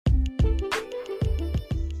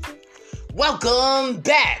Welcome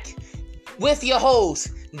back with your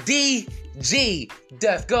host, DG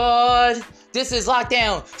Death God. This is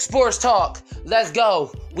Lockdown Sports Talk. Let's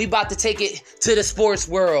go. We about to take it to the sports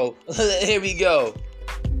world. Here we go.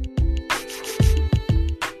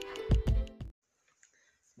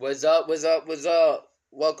 What's up?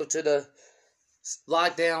 Welcome to the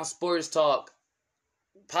Lockdown Sports Talk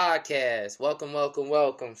podcast.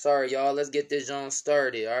 Welcome. Sorry, y'all. Let's get this on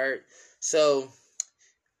started, alright? So,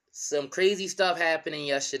 some crazy stuff happening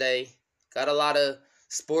yesterday. Got a lot of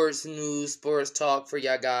sports news, sports talk for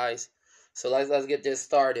y'all guys. So let's get this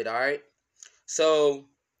started, alright? So,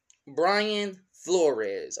 Brian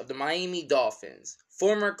Flores of the Miami Dolphins,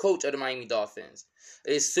 former coach of the Miami Dolphins,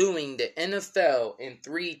 is suing the NFL and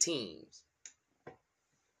 3 teams.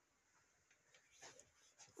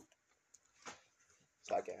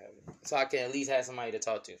 So I can at least have somebody to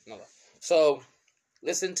talk to. No. So,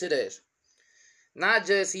 listen to this. Not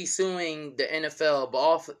just he's suing the NFL,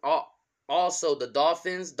 but also the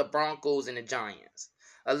Dolphins, the Broncos, and the Giants,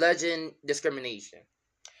 alleging discrimination.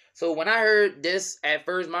 So when I heard this, at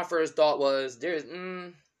first, my first thought was,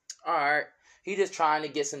 alright, he just trying to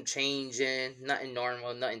get some change in, nothing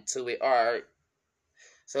normal, nothing to it, alright.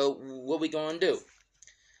 So what we gonna do?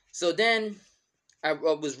 So then, I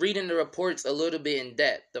was reading the reports a little bit in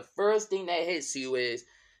depth. The first thing that hits you is,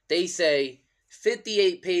 they say,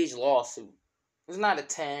 58-page lawsuit. It's not a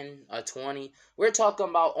 10, a 20. We're talking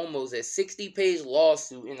about almost a 60-page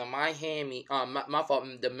lawsuit in the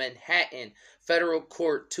the Manhattan Federal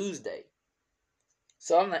Court Tuesday.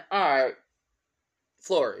 So I'm like, alright,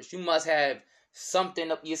 Flores, you must have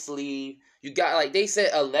something up your sleeve. You got, like, they said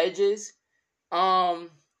alleges, but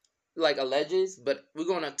we're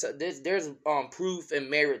gonna there's proof and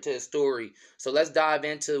merit to the story. So let's dive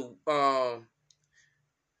into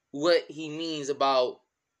what he means about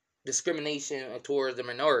discrimination towards the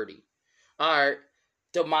minority. Alright,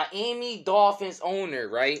 the Miami Dolphins owner,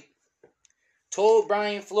 right, told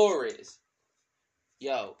Brian Flores,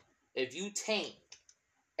 yo, if you tank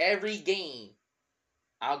every game,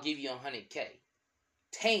 I'll give you $100K.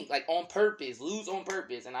 Tank, like, on purpose, lose on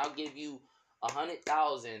purpose, and I'll give you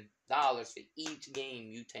 $100,000 for each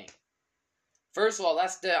game you tank. First of all,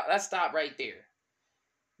 let's stop right there.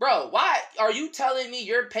 Bro, why are you telling me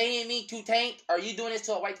you're paying me to tank? Are you doing this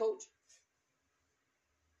to a white coach?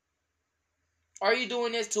 Are you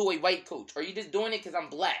doing this to a white coach? Are you just doing it because I'm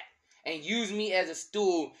black and use me as a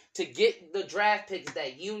stool to get the draft picks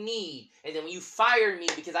that you need? And then when you fire me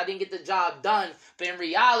because I didn't get the job done, but in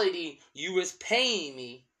reality, you was paying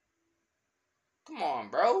me. Come on,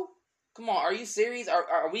 bro. Come on, are you serious?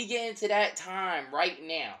 Are we getting to that time right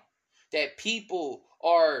now that people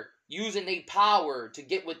are using their power to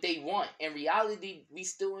get what they want? In reality, we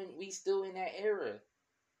still in that era.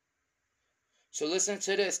 So listen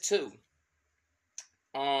to this too.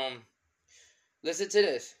 Listen to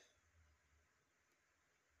this.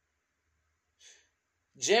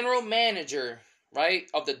 General manager, right,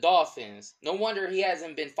 of the Dolphins. No wonder he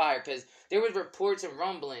hasn't been fired, because there was reports and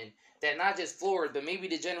rumbling that not just Flores, but maybe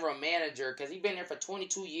the general manager, because he's been there for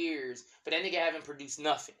 22 years, but that nigga haven't produced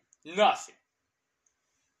nothing. Nothing.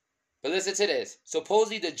 But listen to this.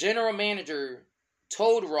 Supposedly the general manager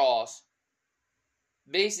told Ross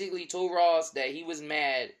that he was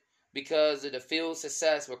mad because of the field's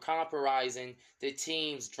success were compromising the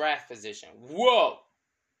team's draft position. Whoa!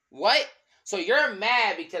 What? So you're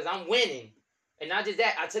mad because I'm winning, and not just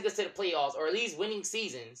that, I took us to the playoffs, or at least winning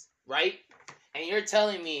seasons, right? And you're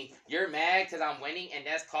telling me you're mad because I'm winning, and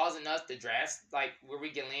that's causing us to draft, like, where we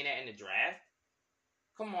can land at in the draft?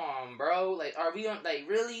 Come on, bro. Like, are we on, like,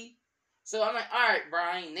 really? So I'm like, alright,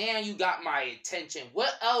 Brian, now you got my attention.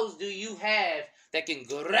 What else do you have that can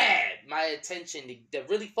grab my attention to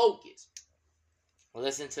really focus? Well,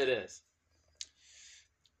 listen to this.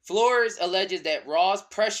 Flores alleges that Ross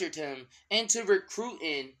pressured him into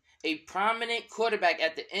recruiting a prominent quarterback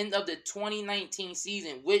at the end of the 2019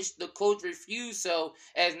 season, which the coach refused so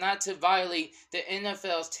as not to violate the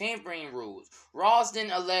NFL's tampering rules. Ross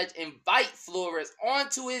then alleged invite Flores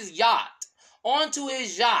onto his yacht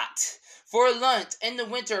for lunch in the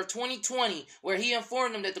winter of 2020, where he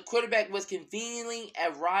informed him that the quarterback was conveniently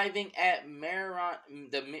arriving at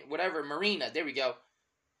Marina. There we go.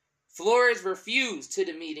 Flores refused to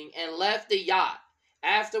the meeting and left the yacht.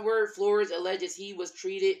 Afterward, Flores alleges he was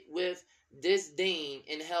treated with disdain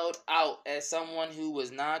and held out as someone who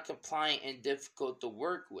was non-compliant and difficult to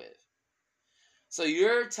work with. So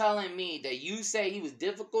you're telling me that you say he was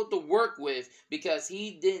difficult to work with because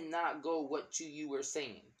he did not go what you were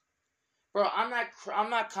saying. Bro, I'm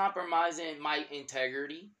not compromising my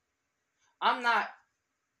integrity. I'm not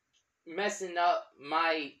messing up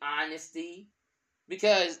my honesty.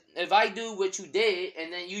 Because if I do what you did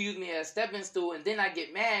and then you use me as a stepping stool and then I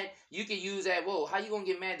get mad, you can use that. Whoa, how you gonna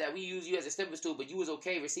get mad that we use you as a stepping stool, but you was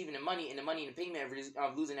okay receiving the money and the payment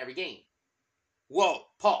of losing every game? Whoa,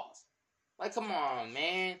 pause. Like, come on,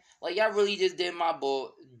 man. Like, y'all really just did my boy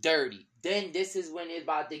dirty. Then this is when it's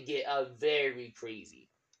about to get very crazy.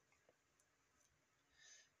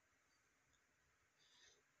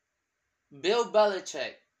 Bill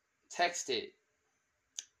Belichick texted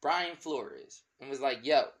Brian Flores and was like,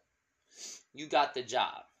 yo, you got the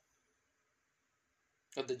job.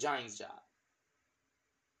 Of the Giants job.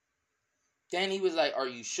 Then he was like, are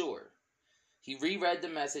you sure? He reread the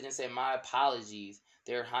message and said, my apologies.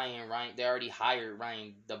 They already hired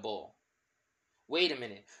Ryan Daboll. Wait a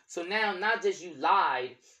minute. So now, not just you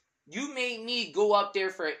lied, you made me go up there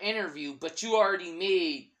for an interview, but you already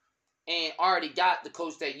made and already got the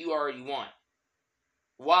coach that you already want.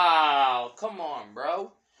 Wow. Come on,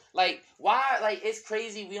 bro. Like, why? Like, it's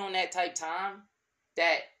crazy we on that type time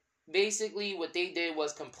that basically what they did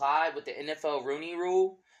was comply with the NFL Rooney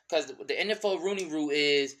Rule. Because the NFL Rooney Rule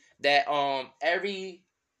is that every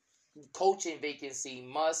coaching vacancy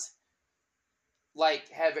must like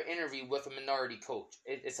have an interview with a minority coach.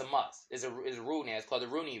 It's a must. It's a rule now. It's called the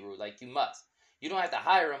Rooney Rule. Like, you must. You don't have to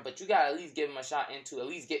hire him, but you gotta at least give him a shot at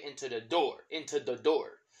least get into the door.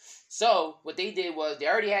 So what they did was they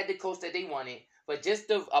already had the coach that they wanted, but just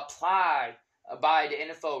to apply by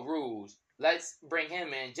the NFL rules, let's bring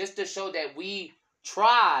him in just to show that we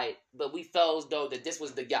tried, but we felt as though that this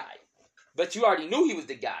was the guy. But you already knew he was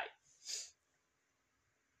the guy.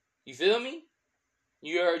 You feel me?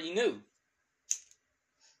 You already knew.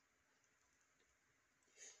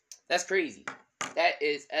 That's crazy. That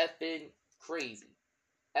is effing crazy.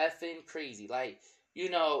 Effing crazy. Like,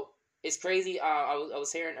 you know, it's crazy. I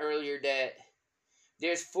was hearing earlier that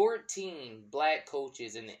there's 14 black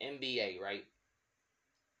coaches in the NBA, right?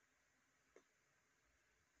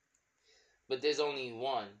 But there's only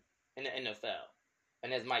one in the NFL.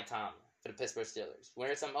 And that's Mike Tomlin for the Pittsburgh Steelers. Want to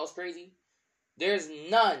hear something else crazy? There's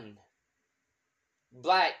none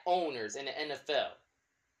black owners in the NFL.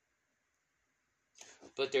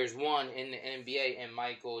 But there's one in the NBA and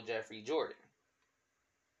Michael Jeffrey Jordan.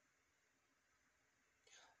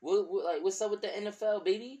 What's up with the NFL,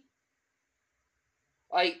 baby?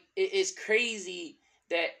 Like, it's crazy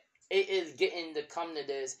that it is getting to come to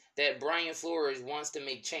this, that Brian Flores wants to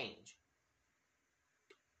make change.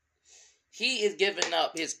 He is giving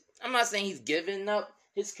up I'm not saying he's giving up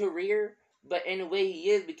his career, but in a way he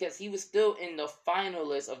is, because he was still in the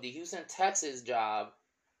finalists of the Houston Texans job,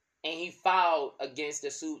 and he filed against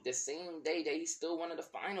the suit the same day that he's still one of the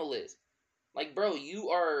finalists. Like, bro,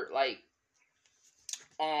 you are, like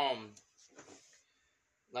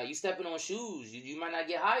you stepping on shoes. You might not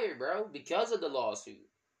get hired, bro, because of the lawsuit.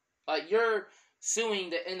 Like, you're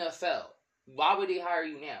suing the NFL. Why would they hire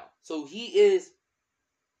you now? So he is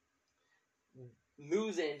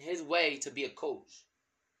losing his way to be a coach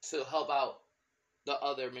to help out the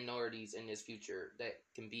other minorities in this future that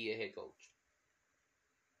can be a head coach.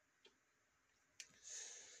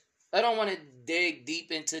 I don't want to dig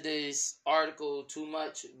deep into this article too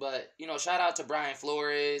much, but, you know, shout out to Brian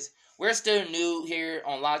Flores. We're still new here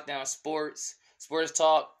on Lockdown Sports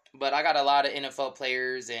Talk, but I got a lot of NFL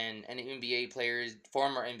players and NBA players,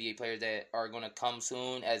 former NBA players that are going to come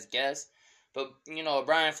soon as guests. But, you know,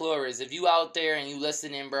 Brian Flores, if you out there and you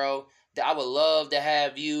listening, bro, I would love to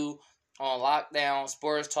have you on Lockdown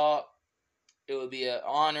Sports Talk. It would be an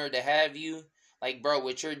honor to have you. Like, bro,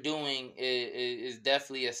 what you're doing is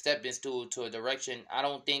definitely a stepping stool to a direction. I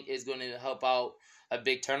don't think it's going to help out a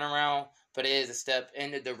big turnaround, but it is a step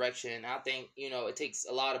in the direction. I think, you know, it takes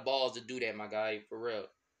a lot of balls to do that, my guy, for real.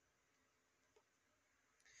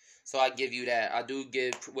 So I give you that. I do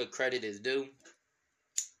give what credit is due.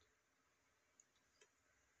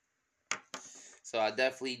 So I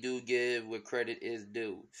definitely do give what credit is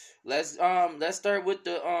due. Let's start with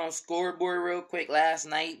the scoreboard real quick. Last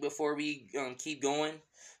night, before we keep going,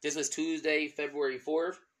 this was Tuesday, February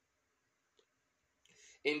 4th.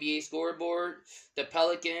 NBA scoreboard: the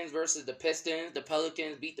Pelicans versus the Pistons. The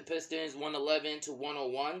Pelicans beat the Pistons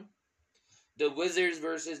 111-101. The Wizards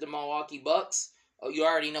versus the Milwaukee Bucks. Oh, you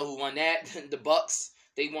already know who won that. The Bucks.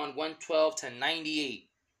 They won 112-98.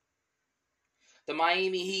 The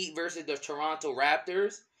Miami Heat versus the Toronto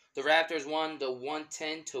Raptors. The Raptors won the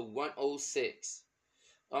 110-106.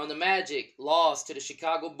 The Magic lost to the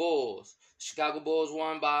Chicago Bulls. The Chicago Bulls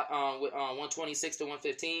won by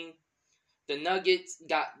 126-115. The Nuggets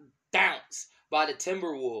got bounced by the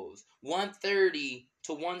Timberwolves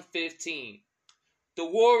 130-115. The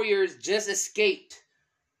Warriors just escaped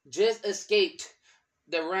just escaped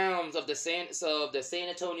the realms of the San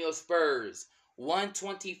Antonio Spurs,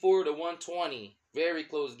 124 to 120, very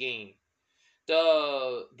close game.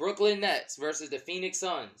 The Brooklyn Nets versus the Phoenix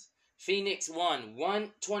Suns. Phoenix won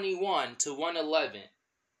 121 to 111.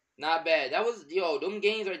 Not bad. That was them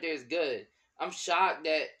games right there is good. I'm shocked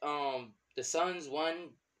that the Suns won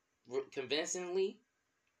convincingly.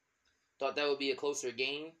 Thought that would be a closer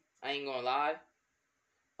game. I ain't gonna lie.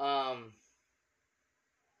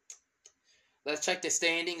 Let's check the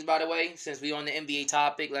standings, by the way. Since we on the NBA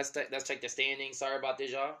topic, let's check the standings. Sorry about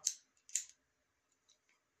this, y'all.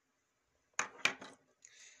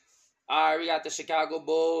 All right, we got the Chicago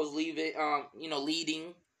Bulls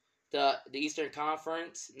leading the Eastern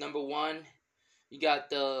Conference. Number 1, you got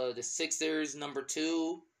the Sixers. Number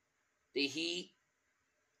 2, the Heat,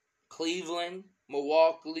 Cleveland,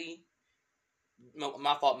 Milwaukee.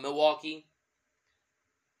 Milwaukee.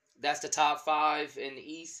 That's the top 5 in the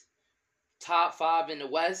East. Top 5 in the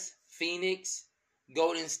West: Phoenix,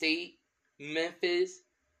 Golden State, Memphis,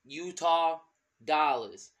 Utah,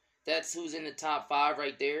 Dallas. That's who's in the top 5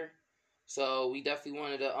 right there. So we definitely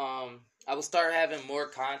wanted to I will start having more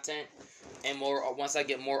content and more once I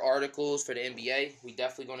get more articles for the NBA. We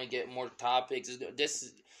definitely gonna get more topics. I'm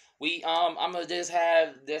gonna just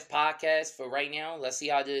have this podcast for right now. Let's see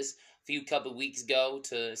how this couple weeks go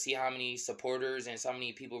to see how many supporters and how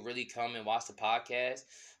many people really come and watch the podcast.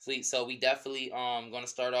 So we definitely gonna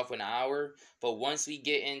start off with an hour. But once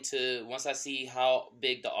I see how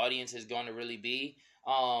big the audience is going to really be,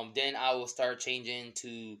 then I will start changing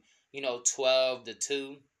to 12 to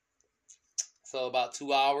 2. So about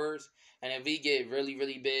 2 hours. And if we get really,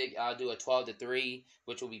 really big, I'll do a 12 to 3,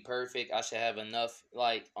 which will be perfect. I should have enough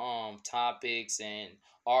topics and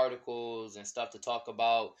articles and stuff to talk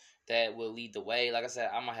about that will lead the way. Like I said,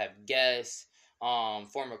 I'm gonna have guests,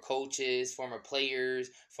 former coaches, former players,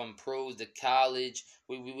 from pros to college.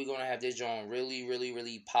 We're gonna have this joint really, really,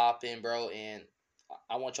 really popping, bro. And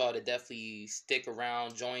I want y'all to definitely stick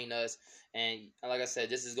around, join us. And like I said,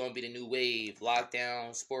 this is gonna be the new wave.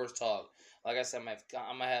 Lockdown Sports Talk. Like I said,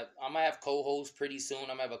 I'm gonna have co-hosts pretty soon.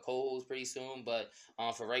 I'm gonna have a co-host pretty soon, but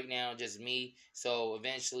for right now, just me. So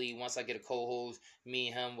eventually, once I get a co-host, me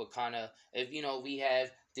and him will kind of, if we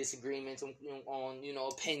have disagreements on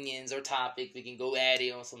opinions or topics, we can go at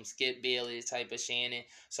it on some Skip Bayless type of Shannon.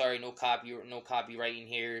 Sorry, no copywriting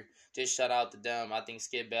here. Just shout out to them. I think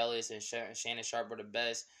Skip Bayless and Shannon Sharp are the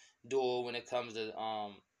best duo when it comes to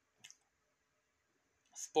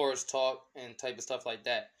sports talk and type of stuff like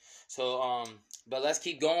that. So but let's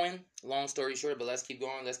keep going. Long story short, but let's keep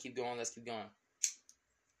going.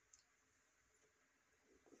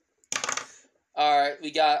 All right,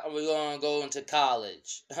 we're gonna go into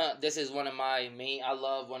college. This is one of my main. I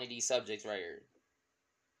love one of these subjects right here.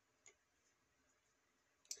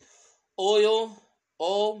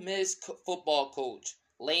 Ole Miss football coach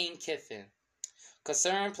Lane Kiffin.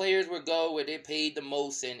 Concerned players will go where they paid the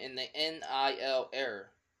most in the NIL era.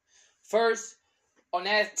 First, on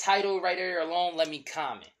that title right there alone, let me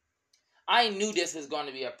comment. I knew this was going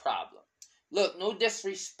to be a problem. Look, no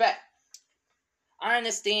disrespect. I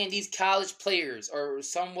understand these college players are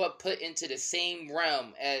somewhat put into the same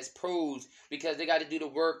realm as pros because they got to do the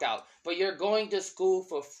workout. But you're going to school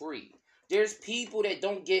for free. There's people that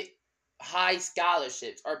don't get high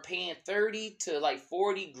scholarships are paying 30 to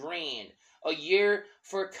 40 grand a year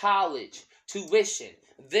for college tuition.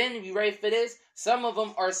 Then, you ready for this? Some of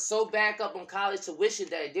them are so back up on college tuition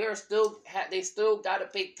that they still got to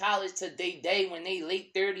pay college to their day when they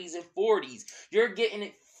late 30s and 40s. You're getting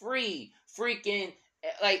it free, freaking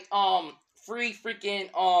free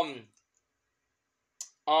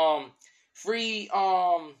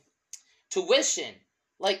tuition.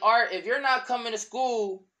 If you're not coming to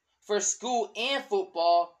school for school and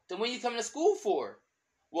football, then what are you coming to school for?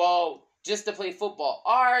 Well, just to play football.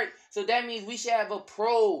 Alright, so that means we should have a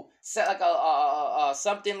pro set, like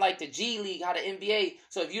something like the G League, how the NBA.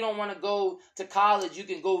 So if you don't want to go to college, you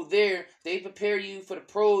can go there. They prepare you for the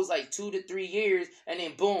pros 2 to 3 years, and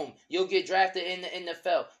then boom, you'll get drafted in the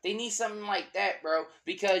NFL. They need something like that, bro,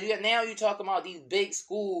 because now you're talking about these big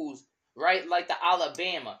schools, right? Like the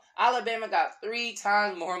Alabama. Alabama got 3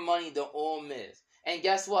 times more money than Ole Miss. And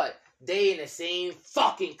guess what? They in the same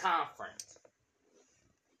fucking conference.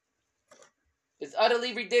 It's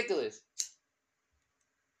utterly ridiculous.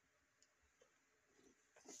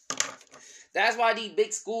 That's why these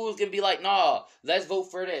big schools can be like, nah, let's vote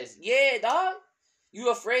for this. Yeah, dog. You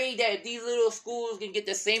afraid that these little schools can get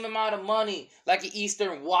the same amount of money like in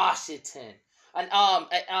Eastern Washington, and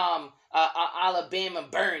Alabama,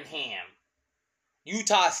 Birmingham,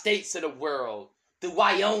 Utah States of the world, the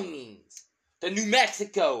Wyomings. the New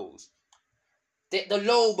Mexicos, the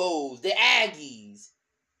Lobos, the Aggies.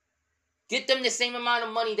 Get them the same amount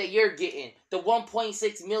of money that you're getting. The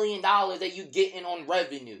 $1.6 million that you're getting on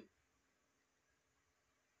revenue.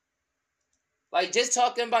 Like, just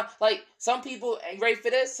talking about, like, some people, ready for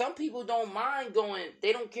this? Some people don't mind going,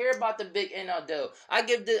 they don't care about the big NL. I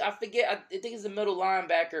think it's the middle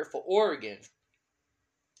linebacker for Oregon.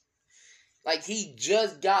 Like, he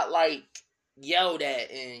just got, like, yelled at,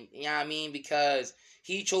 and, you know what I mean? Because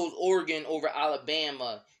he chose Oregon over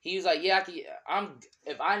Alabama. He was like, yeah,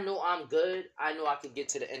 if I know I'm good, I know I can get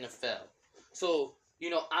to the NFL. So, you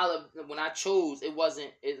know, when I chose, it was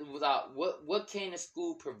what can the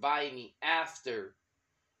school provide me after?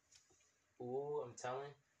 Ooh, I'm telling.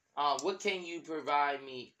 What can you provide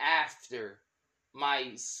me after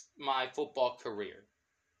my football career?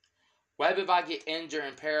 What if I get injured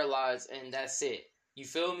and paralyzed and that's it? You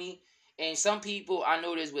feel me? And some people I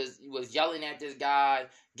noticed was yelling at this guy,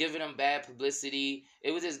 giving him bad publicity.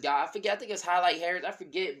 It was this guy, I forget, I think it's Highlight Harris, I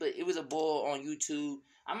forget, but it was a bull on YouTube.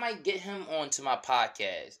 I might get him onto my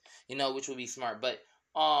podcast, you know, which would be smart. But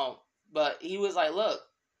he was like, look,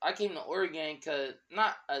 I came to Oregon because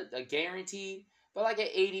not a guarantee, but like an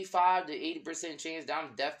 85 to 80% chance that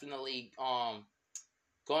I'm definitely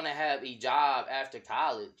going to have a job after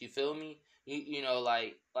college. You feel me? You know,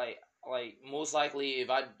 like most likely if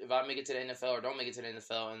I make it to the NFL or don't make it to the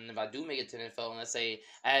NFL, and if I do make it to the NFL, and let's say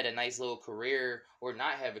I had a nice little career or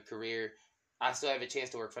not have a career, I still have a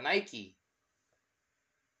chance to work for Nike.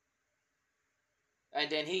 And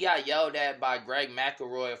then he got yelled at by Greg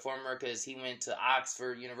McElroy, a former, because he went to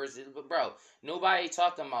Oxford University. But, bro, nobody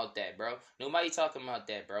talking about that, bro. Nobody talking about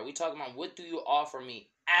that, bro. We talking about what do you offer me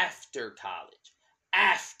after college?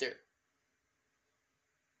 After.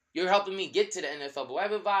 You're helping me get to the NFL. But what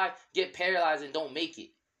if I get paralyzed and don't make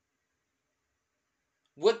it?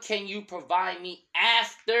 What can you provide me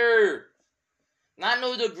after? Not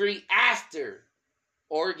no degree, after.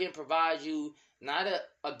 Oregon provides you not a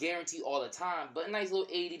guarantee all the time, but a nice little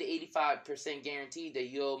 80 to 85% guarantee that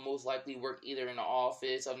you'll most likely work either in the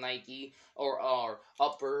office of Nike or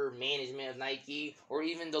upper management of Nike or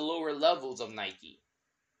even the lower levels of Nike.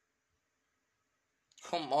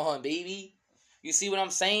 Come on, baby. You see what I'm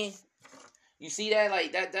saying? You see that?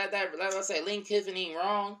 Like that like I said, Lane Kiffin ain't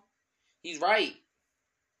wrong. He's right.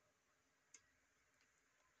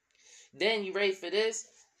 Then you ready for this?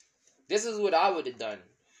 This is what I would have done.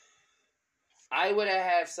 I would have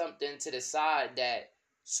had something to the side that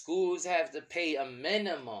schools have to pay a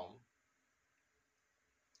minimum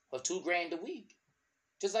of $2,000 a week.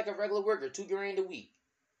 Just like a regular worker, $2,000 a week.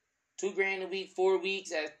 $2,000 a week, 4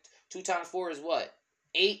 weeks, at 2 times 4 is what?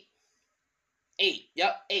 8? 8.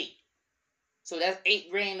 Yep, 8. So that's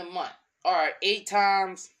 $8,000 a month. Alright, 8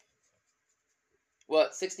 times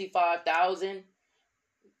what? 65,000?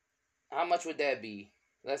 How much would that be?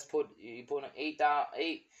 Let's put an 8,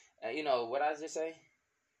 you know, what I just say?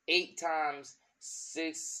 8 times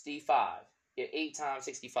 65. Yeah, 8 times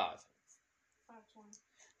 65. 520.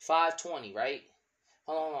 520, right?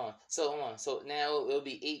 Hold on. So now it'll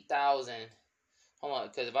be 8,000. Hold on,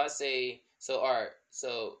 because if I say, alright,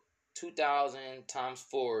 so 2,000 times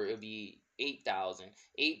 4, it'll be 8,000.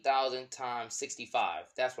 8,000 times 65.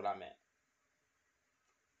 That's what I meant.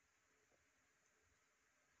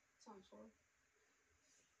 Times 4.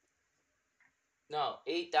 No,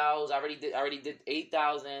 8,000. I already did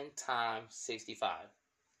 8,000 times 65.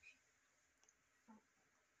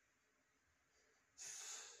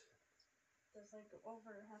 That's like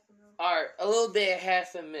over $500,000. Alright, a little bit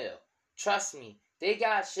 $500,000. Trust me, they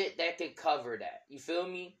got shit that can cover that. You feel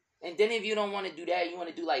me? And then if you don't want to do that, you want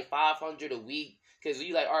to do like $500 a week, because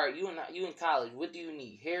you like, alright, you in college. What do you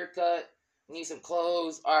need? Haircut? You need some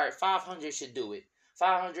clothes? Alright, 500 should do it.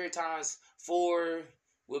 500 times 4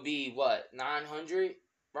 would be what? 900,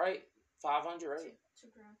 right? 500, right?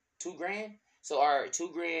 $2,000. So alright,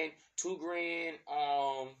 $2,000.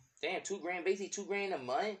 Damn, $2,000, basically $2,000 a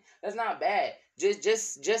month. That's not bad.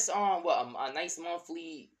 Just on what a nice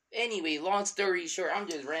monthly. Anyway, long story short, I'm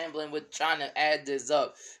just rambling with trying to add this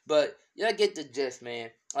up, but y'all get the gist,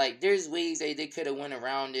 man. Like, there's ways they could have went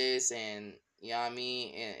around this, and you know what I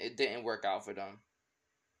mean, and it didn't work out for them.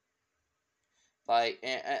 Like,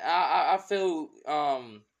 and I feel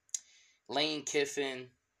Lane Kiffin.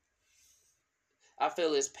 I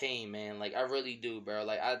feel his pain, man. Like, I really do, bro.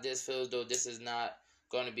 Like, I just feel as though this is not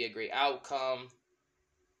going to be a great outcome.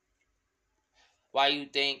 Why you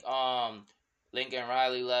think Lincoln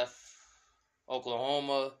Riley left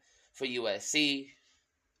Oklahoma for USC?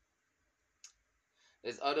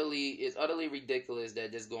 It's utterly ridiculous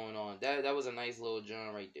that this going on. That was a nice little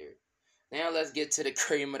joint right there. Now let's get to the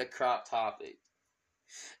cream of the crop topic.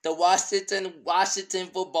 The Washington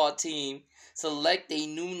football team select a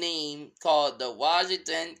new name called the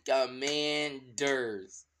Washington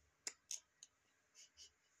Commanders.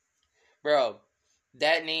 Bro,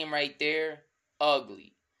 that name right there,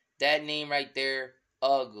 ugly. That name right there,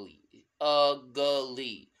 ugly.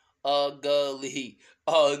 Ugly. Ugly.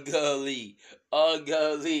 Ugly.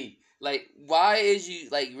 Ugly. Like, why is you,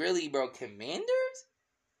 like, really, bro, Commanders?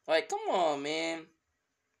 Like, come on, man.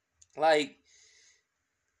 Like,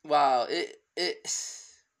 wow, I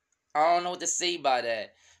don't know what to say by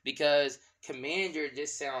that. Because Commander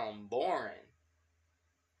just sound boring.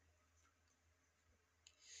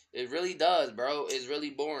 It really does, bro. It's really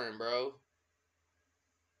boring, bro.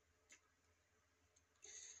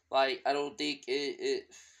 Like, I don't think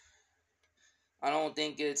I don't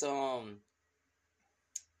think it's I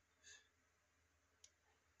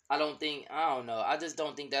don't know. I just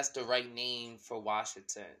don't think that's the right name for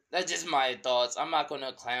Washington. That's just my thoughts. I'm not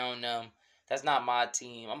gonna clown them. That's not my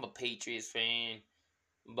team. I'm a Patriots fan.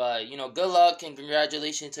 But, good luck and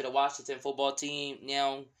congratulations to the Washington football team,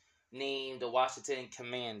 now named the Washington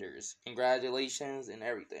Commanders. Congratulations and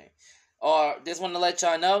everything. Just want to let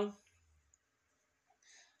y'all know,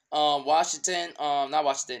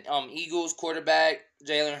 Eagles quarterback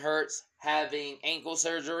Jalen Hurts having ankle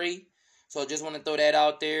surgery. So just want to throw that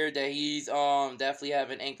out there that he's definitely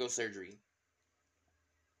having ankle surgery.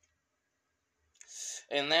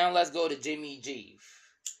 And now let's go to Jimmy G.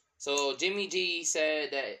 So Jimmy G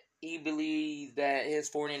said that he believes that his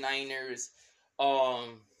 49ers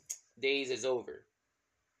days is over.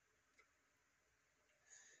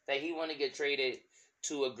 That he want to get traded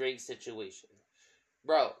to a great situation.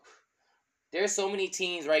 Bro, there's so many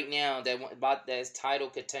teams right now that's title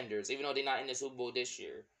contenders, even though they're not in the Super Bowl this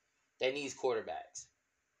year, that needs quarterbacks.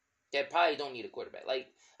 That probably don't need a quarterback. Like,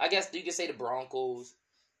 I guess you could say the Broncos.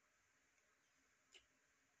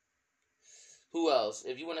 Who else?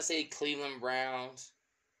 If you want to say Cleveland Browns,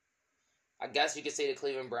 I guess you could say the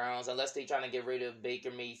Cleveland Browns, unless they're trying to get rid of Baker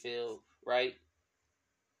Mayfield, right?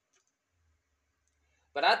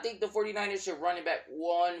 But I think the 49ers should run it back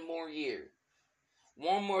one more year.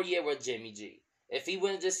 One more year with Jimmy G. If he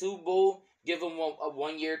wins the Super Bowl, give him a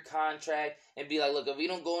 1-year contract and be like, look, if we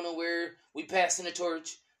don't go nowhere, we passing the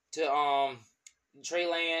torch to Trey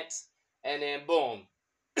Lance, and then boom,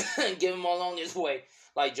 give him along his way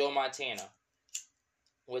like Joe Montana.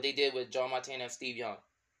 What they did with Joe Montana and Steve Young.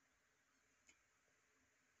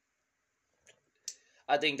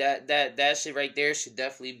 I think that shit right there should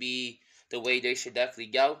definitely be the way they should definitely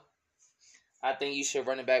go. I think you should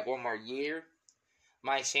run it back one more year.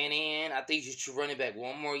 Mike Shanahan, I think you should run it back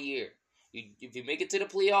one more year. If you make it to the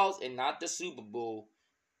playoffs and not the Super Bowl,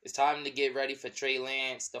 it's time to get ready for Trey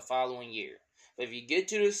Lance the following year. But if you get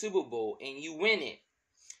to the Super Bowl and you win it,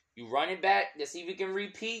 you run it back to see if we can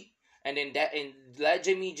repeat, and let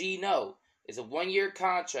Jimmy G know it's a 1-year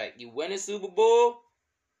contract. You win a Super Bowl,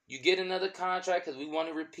 you get another contract because we want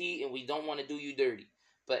to repeat and we don't want to do you dirty.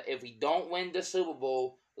 But if we don't win the Super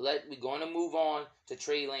Bowl, we're going to move on to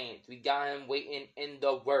Trey Lance. We got him waiting in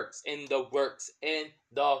the works. And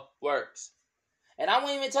I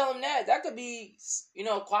won't even tell him that. That could be,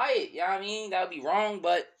 quiet. You know what I mean? That would be wrong.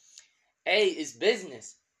 But, hey, it's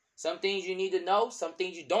business. Some things you need to know. Some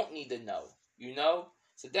things you don't need to know.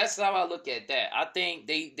 So that's how I look at that. I think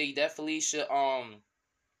they definitely should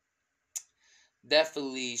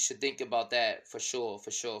think about that for sure.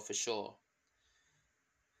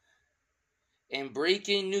 In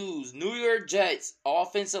breaking news, New York Jets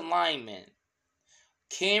offensive lineman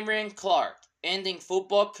Cameron Clark ending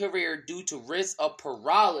football career due to risk of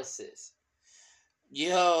paralysis.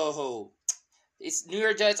 It's New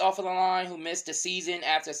York Jets offensive line who missed the season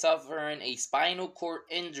after suffering a spinal cord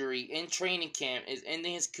injury in training camp is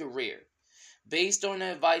ending his career. Based on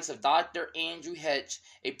the advice of Dr. Andrew Hetch,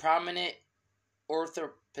 a prominent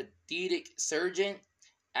orthopedic surgeon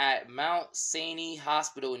at Mount Sinai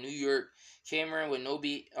Hospital in New York, Cameron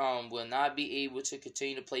will not be able to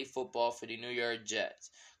continue to play football for the New York Jets.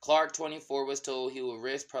 Clark, 24, was told he will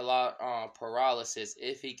risk paralysis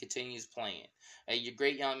if he continues playing. A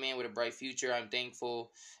great young man with a bright future. I'm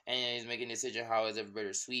thankful, and he's making a decision how is ever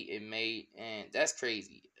bittersweet and made, and that's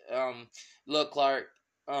crazy. Look, Clark,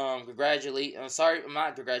 congratulations. Sorry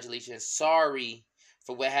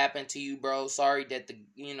for what happened to you, bro. Sorry that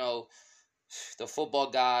the football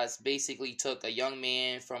gods basically took a young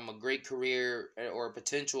man from a great career or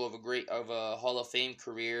potential of a Hall of Fame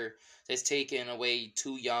career that's taken away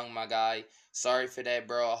too young, my guy. Sorry for that,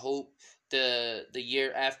 bro. I hope the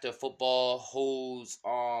year after football holds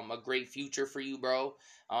a great future for you, bro.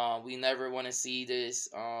 We never want to see this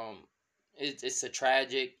It's a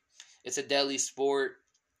tragic. It's a deadly sport.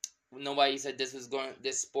 Nobody said this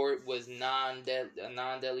sport was a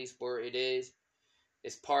non-deadly sport. It is.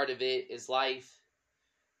 It's part of it. It's life.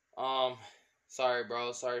 Um, sorry,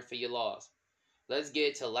 bro. Sorry for your loss. Let's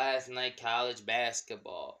get to last night college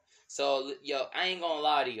basketball. So, yo, I ain't gonna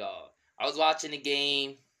lie to y'all. I was watching the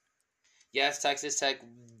game. Yes, Texas Tech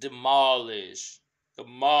demolished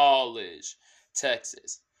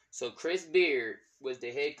Texas. So Chris Beard was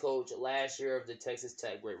the head coach last year of the Texas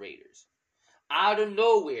Tech Red Raiders. Out of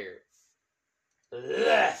nowhere,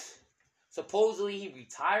 left. Supposedly he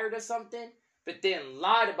retired or something, but then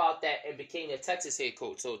lied about that and became the Texas head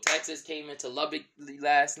coach. So Texas came into Lubbock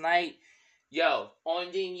last night. Yo,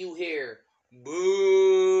 only thing you hear,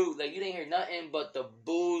 boo. Like, you didn't hear nothing but the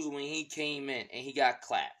boos when he came in and he got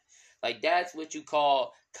clapped. Like, that's what you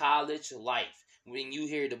call college life. When you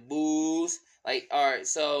hear the boos. Like, alright,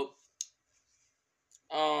 so,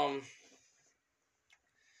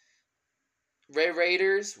 Red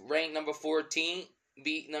Raiders ranked number 14,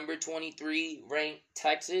 beat number 23 ranked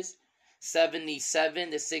Texas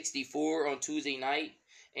 77-64 on Tuesday night.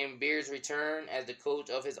 And Beard's return as the coach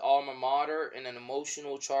of his alma mater in an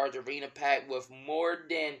emotional charged arena packed with more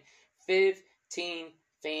than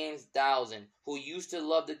 15,000 who used to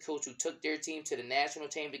love the coach who took their team to the national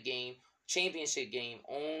championship game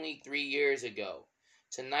only 3 years ago.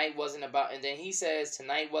 Tonight wasn't about, and then he says,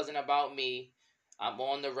 tonight wasn't about me. I'm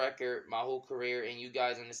on the record my whole career, and you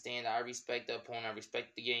guys understand that I respect the opponent, I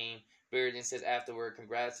respect the game. Beard then says afterward,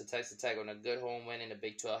 congrats to Texas Tech on a good home win in the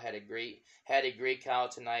Big 12. Had a great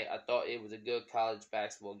crowd tonight. I thought it was a good college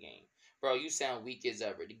basketball game. Bro, you sound weak as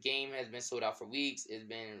ever. The game has been sold out for weeks. It's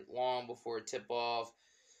been long before tip-off.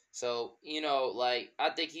 So, like, I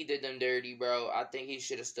think he did them dirty, bro. I think he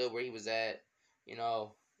should have stood where he was at.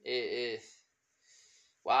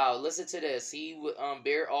 Wow, listen to this.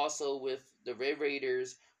 Beard also with the Red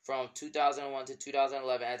Raiders from 2001 to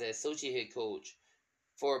 2011 as an associate head coach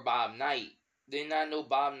for Bob Knight. Did not know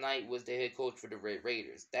Bob Knight was the head coach for the Red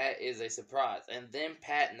Raiders. That is a surprise. And then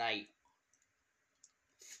Pat Knight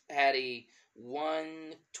had a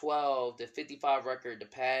 112-55 record the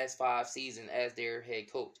past 5 seasons as their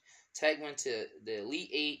head coach. Tech went to the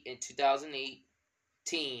Elite Eight in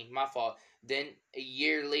 2018. My fault. Then a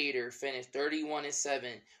year later, finished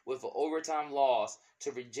 31-7 with an overtime loss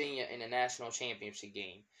to Virginia in the national championship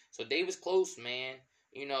game. So they was close, man.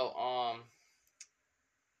 It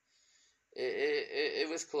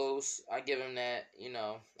was close. I give him that.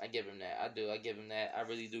 I give him that. I do. I give him that. I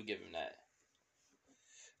really do give him that.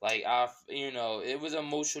 Like, it was an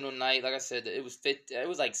emotional night. Like I said, it was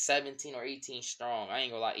like 17 or 18 strong. I ain't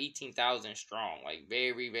gonna lie, 18,000 strong. Like,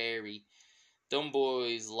 very, very. Them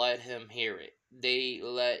boys let him hear it. They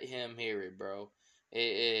let him hear it, bro.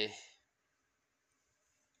 But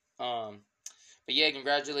yeah,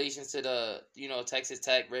 congratulations to the Texas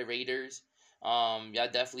Tech Red Raiders. Y'all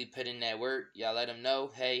definitely put in that work. Y'all let them know,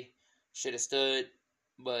 hey, should have stood,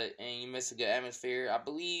 and you missed a good atmosphere. I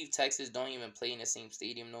believe Texas don't even play in the same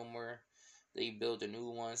stadium no more. They built a new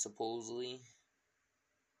one supposedly.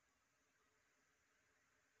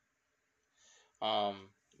 But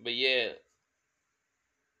yeah.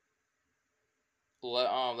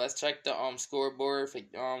 Let's check the scoreboard for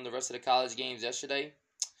the rest of the college games yesterday,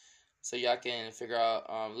 so y'all can figure out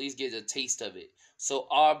at least get a taste of it. So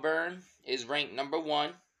Auburn is ranked number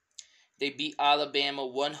 1. They beat Alabama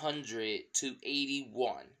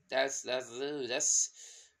 100-81. That's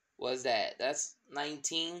what's that? That's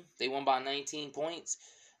 19. They won by 19 points.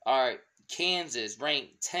 All right, Kansas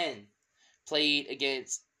ranked 10 played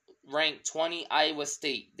against ranked 20 Iowa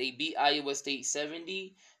State. They beat Iowa State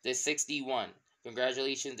 70-61.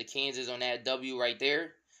 Congratulations to Kansas on that W right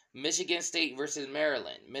there. Michigan State versus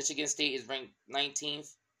Maryland. Michigan State is ranked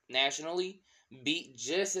 19th nationally.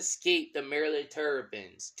 Just escaped the Maryland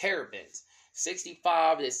Terrapins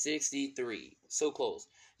 65-63. So close.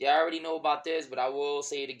 Yeah, I already know about this, but I will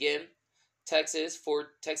say it again. Texas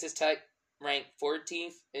Tech ranked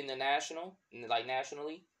 14th in the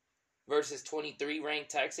nationally, versus 23 ranked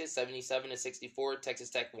Texas 77-64. Texas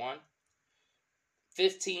Tech won.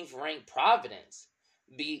 15th ranked Providence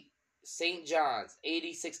beat St. John's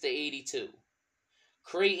 86-82.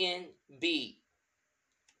 Creighton beat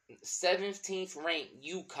 17th ranked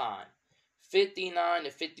UConn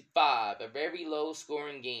 59-55, a very low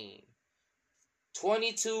scoring game.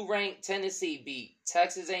 22 ranked Tennessee beat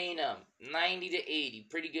Texas A&M 90-80,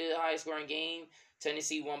 pretty good high scoring game.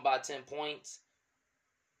 Tennessee won by 10 points.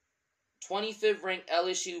 25th ranked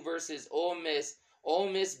LSU versus Ole Miss. Ole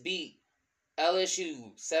Miss beat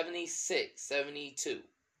LSU 76-72.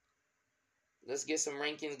 Let's get some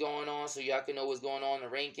rankings going on so y'all can know what's going on in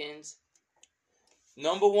the rankings.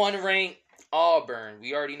 Number 1 ranked Auburn.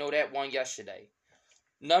 We already know that one yesterday.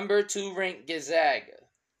 Number 2 ranked Gonzaga.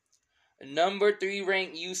 Number 3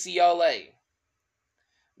 ranked UCLA.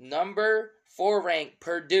 Number 4 ranked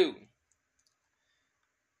Purdue.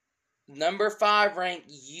 Number 5 ranked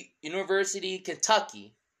University of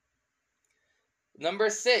Kentucky. Number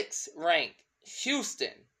 6 ranked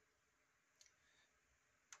Houston.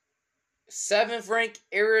 7th ranked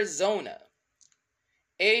Arizona.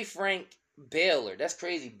 8th ranked Baylor. That's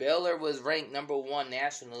crazy. Baylor was ranked number 1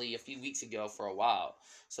 nationally a few weeks ago for a while.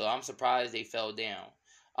 So I'm surprised they fell down.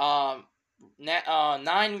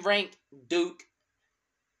 9th ranked Duke.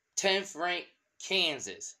 10th ranked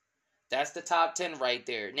Kansas. That's the top 10 right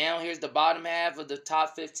there. Now here's the bottom half of the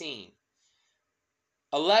top 15.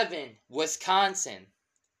 11, Wisconsin.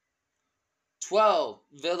 12,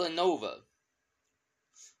 Villanova.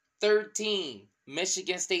 13,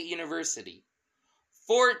 Michigan State University.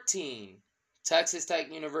 14, Texas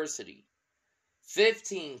Tech University.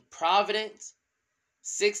 15, Providence.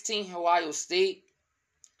 16, Ohio State.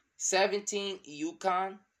 17,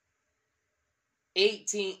 UConn.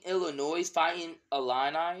 18, Illinois Fighting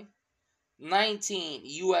Illini. 19,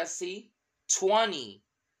 USC. 20,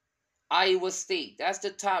 Iowa State. That's the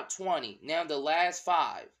top 20. Now the last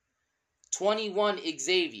 5. 21,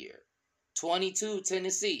 Xavier. 22,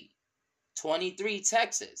 Tennessee. 23,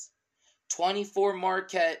 Texas. 24,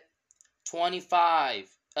 Marquette. 25,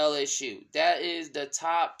 LSU. That is the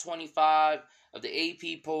top 25 of the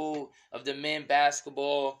AP poll of the men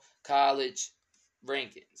basketball college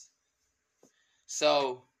rankings.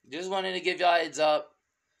 So, just wanted to give y'all a heads up.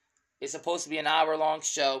 It's supposed to be an hour-long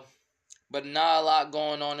show, but not a lot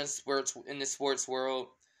going on in the sports world.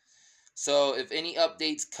 So, if any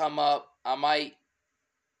updates come up, I might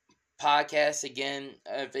podcast again.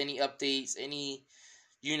 If any updates, any,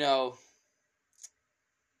 any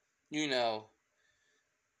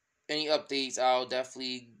updates, I'll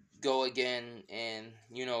definitely go again and,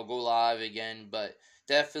 go live again. But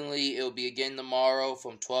definitely, it'll be again tomorrow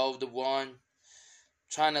from 12 to 1.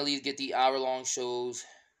 Trying to at least get the hour-long shows.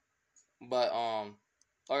 But,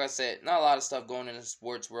 like I said, not a lot of stuff going in the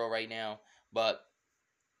sports world right now. But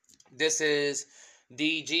this is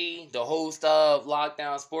DG, the host of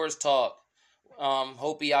Lockdown Sports Talk.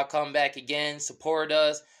 Hope y'all come back again. Support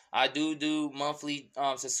us. I do monthly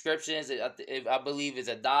subscriptions. I believe it's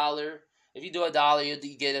 $1. If you do $1,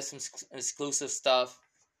 you get us some exclusive stuff.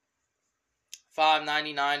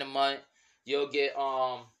 $5.99 a month. You'll get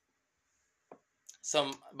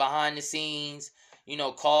some behind the scenes,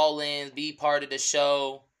 call-ins, be part of the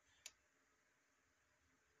show.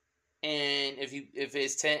 And if you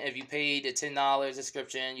pay the $10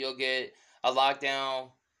 subscription, you'll get a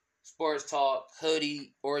Lockdown Sports Talk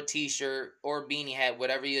hoodie or a t-shirt or beanie hat,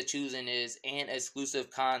 whatever you're choosing is, and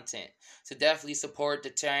exclusive content. So definitely support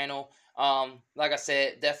the channel. Like I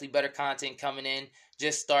said, definitely better content coming in.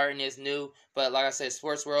 Just starting is new, but like I said,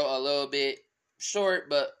 sports world a little bit short,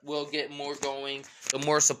 but we'll get more going. The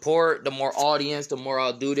more support, the more audience, the more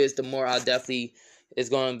I'll do this, the more I'll definitely, it's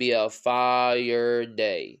going to be a fire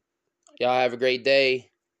day. Y'all have a great day.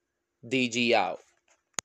 DG out.